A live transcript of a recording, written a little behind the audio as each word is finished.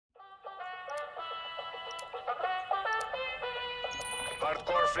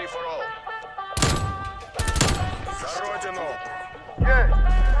Hardcore free for all. Dewarjino. Yeah.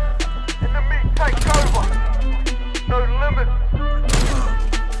 Enemy take over. No limit.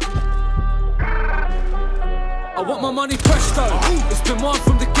 I want my money presto. It's been mine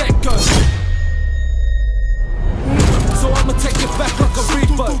from the get-go. So I'ma take it back like a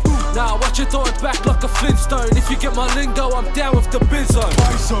repo. Now watch it throw it back like a Flintstone. If you get my lingo, I'm down with the bizzo.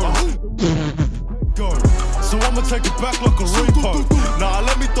 Go. So I'ma take it back like a repo. Nah,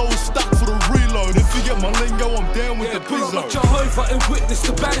 let me throw a stack for the reload. If you get my lingo, I'm down with the pull up bizzo. like Jehovah and witness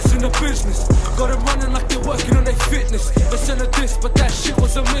the baddest in the business. Got them running like they're working on their fitness. They sent a diss, but that shit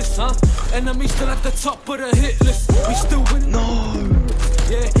was a miss, huh? Enemy still at the top of the hit list. We still winning. No.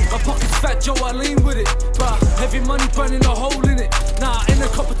 Yeah, my pocket's fat, Joe, I lean with it. But heavy money burning a hole in it. Nah, in the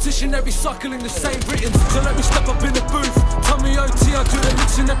competition, they recycling the same written. So let me step up in the booth. Tell me OT, I do the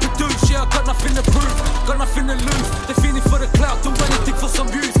mixing and produce. Yeah, I got nothing to prove, got nothing to lose. They're feeling for the clout, do anything for some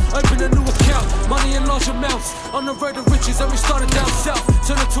views. Open a new account, money in large amounts. On the road to riches, and we started down south.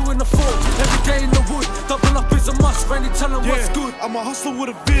 Turn a 2 into 4, every day in the wood. Double up is a must, Randy, tell them what's good. I'm a hustler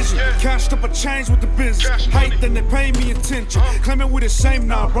with a vision, cashed up a change with the business. Hate, then they pay me attention. Claiming with a shame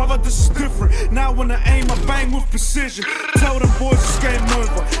now, brother, this is different. Now when I aim, I bang with precision. Tell them boys it's game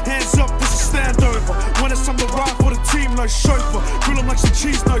over. Hands up, this is standover. When it's time to ride for the team, no chauffeur. Grill them like some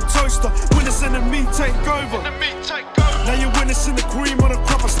cheese, no toaster. When this enemy take over. Now you're witnessing the cream on the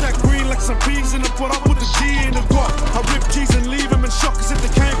crop. I stack green like some peas in the pot. I put the G in the rock. I rip G's and leave them in shock. As if they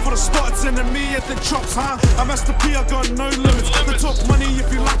came for the spot. It's enemy at the chops, huh? I'm Master P, I got no limits. The talk money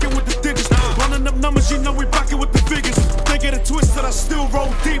if you like it with the digits. Running up numbers, you know we back it with the figures. They get it twisted, I still roll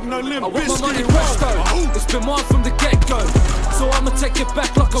deep, no limp. I want my money presto. It's been mine from the get-go. So I'ma take it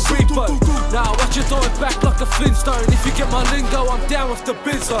back like a repo. Now watch it throw it back like a Flintstone. If you get my lingo, I'm down with the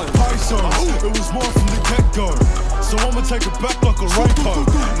bizzo. It was more from the get-go. So I'ma take it back like a repo.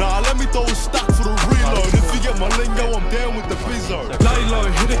 Nah, let me throw a stack for the reload. If you get my lingo, I'm down with the bizzo. Lay low,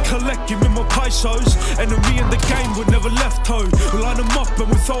 hit it, collect, give me my pesos. Enemy in the game would never left toe. We line them up and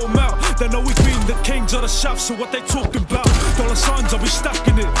we throw them out. They know we've been the kings of the shaft, so what they talking about? Dollar signs, I'll be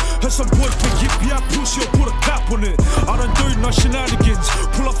stacking it. Heard some boys big yippee, I pussy, I'll put a cap on it. I don't do no shenanigans.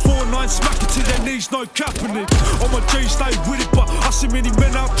 Pull up 4-9, smack it to their knees, no capping it. All my J's stay with it, but I see many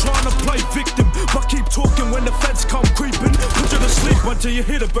men out trying to play victim. But keep talking when the feds come creeping. Put you to sleep until you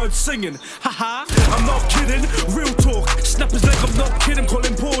hear the birds singing. Haha, I'm not kidding, real talk. Snap his leg, I'm not kidding, call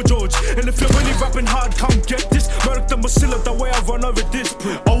him poor George. And if you're really rapping hard, come get this. Murder the Masilla, the way I run over this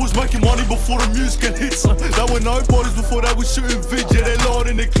prick. I was making money before the music and hits. That were no bodies before they was shooting vids. Yeah, they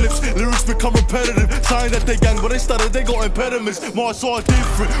loading the clips. Lyrics become repetitive. Saying that they gang, but they started, they got impediments. My side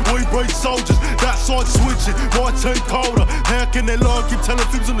different, we break soldiers. That side switching, my turn colder. How can they lie? Keep telling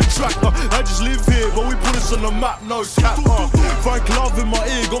things on the track. They just live here, but we put us on the map, no cap. Fake love in my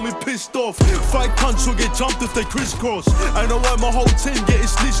ear got me pissed off. Fake punch will get jumped if they crisscross. Ain't no way my whole team getting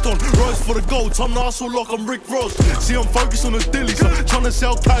snitched on. Rise for the gold, time to hustle like I'm Rick Ross. See, I'm focused on the dillies. Trying to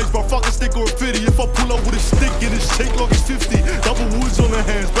sell tags, but fuck a stick or a fitty. If I pull up with a stick in his cheek like it's 50. Double woods on the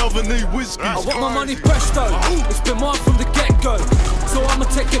hands, Belvanese whiskey. I want my money presto. It's been mine from the get-go. So I'ma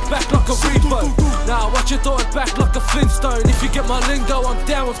take it back like a repo. Now watch it throw it back like a Flintstone. If you get my lingo, I'm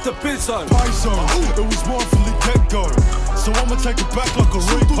down with the bizzo. It was more from the get-go. So I'ma take it back like a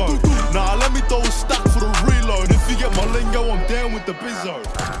repo. Nah, let me throw a stack for the reload. If you get my lingo, I'm down with the bizzo.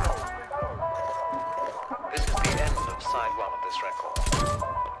 This is the end of side 1 of this record.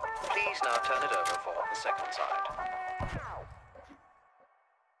 Please now turn it over for the second side.